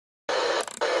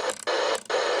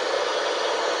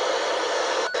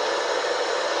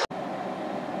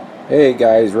Hey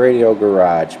guys, Radio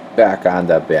Garage back on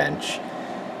the bench.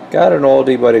 Got an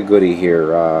oldie but a goodie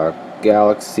here.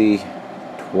 Galaxy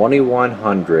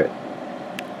 2100.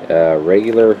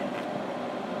 Regular.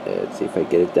 Let's see if I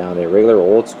get it down there. Regular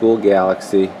old school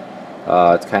Galaxy.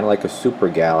 It's kind of like a Super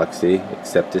Galaxy,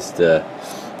 except it's the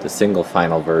single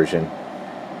final version.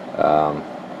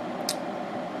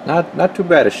 Not too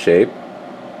bad a shape.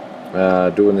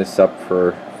 Doing this up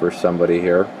for somebody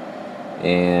here,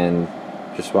 and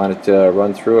just wanted to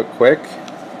run through it quick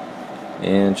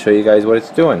and show you guys what it's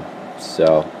doing.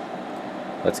 So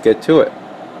let's get to it.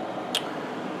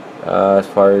 As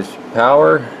far as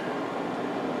power,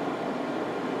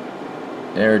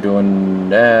 they're doing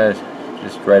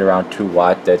just right around 2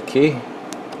 watt dead key.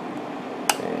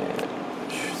 And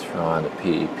throw on the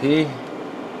PEP.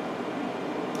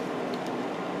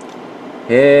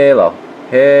 Hello,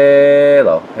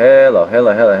 hello, hello,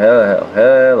 hello, hello, hello,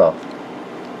 hello.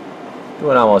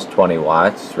 Doing almost 20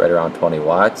 watts, right around 20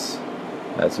 watts.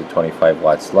 That's a 25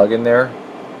 watt slug in there.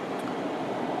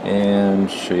 And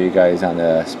show you guys on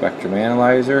the spectrum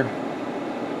analyzer.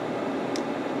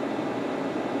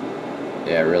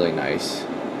 Yeah, really nice.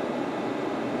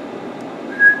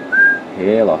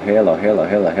 Hello, hello, hello,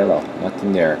 hello, hello.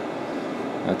 Nothing there.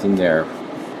 Nothing there.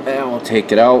 And we'll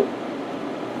take it out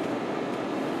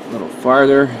a little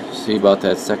farther. See about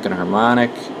that second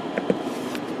harmonic.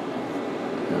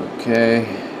 Okay,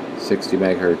 60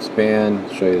 megahertz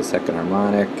band. Show you the second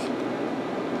harmonic.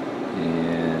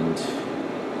 And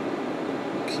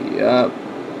key up.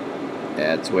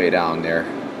 That's way down there.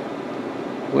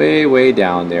 Way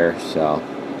down there. So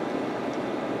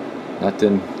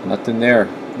nothing there.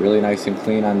 Really nice and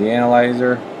clean on the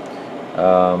analyzer.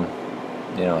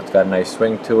 You know, it's got a nice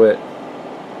swing to it.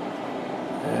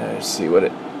 Let's see what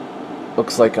it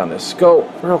looks like on the scope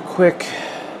real quick.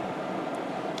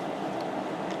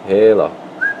 Hello.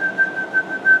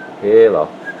 Hello.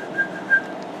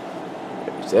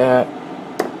 There's that.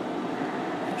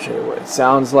 Show you what it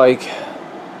sounds like.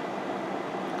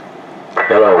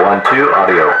 Hello, 1 2,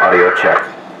 audio check.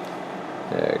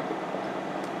 There.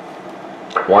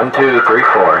 1 2 3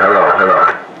 4.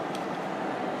 Hello.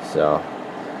 So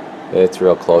it's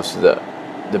real close to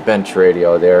the bench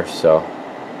radio there, so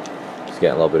just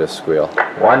getting a little bit of squeal.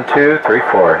 1 2 3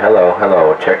 4.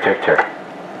 Hello. Check.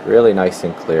 Really nice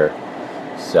and clear.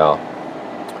 So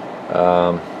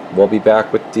we'll be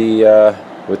back with the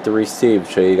receive.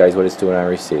 Show you guys what it's doing on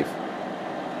receive.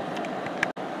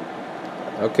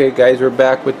 Okay, guys, we're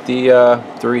back with the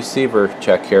receiver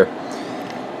check here.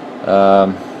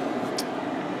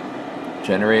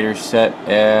 Generator set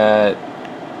at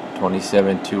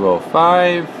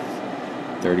 27,205.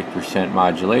 30%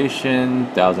 modulation.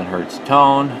 1000 hertz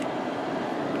tone.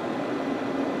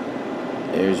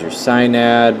 There's your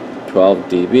sinad, 12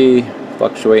 dB,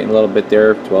 fluctuating a little bit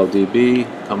there, 12 dB,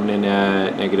 coming in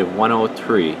at negative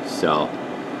 103, so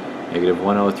negative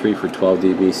 103 for 12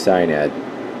 dB sinad,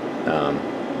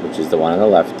 which is the one on the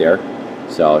left there.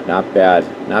 So not bad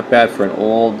for an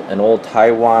old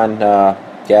Taiwan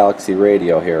Galaxy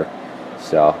radio here.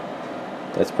 So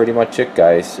that's pretty much it,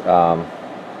 guys.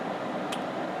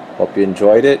 Hope you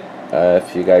enjoyed it.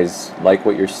 If you guys like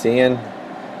what you're seeing,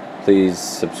 please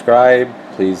subscribe.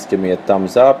 Please give me a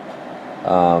thumbs up.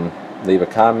 Leave a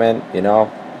comment. You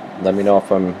know, let me know if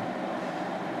I'm,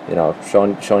 you know,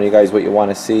 showing you guys what you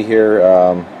want to see here.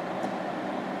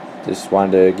 Just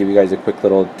wanted to give you guys a quick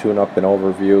little tune-up and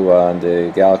overview on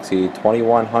the Galaxy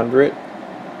 2100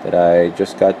 that I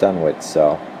just got done with.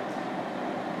 So,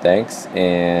 thanks,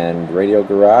 and Radio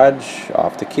Garage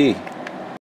off the key.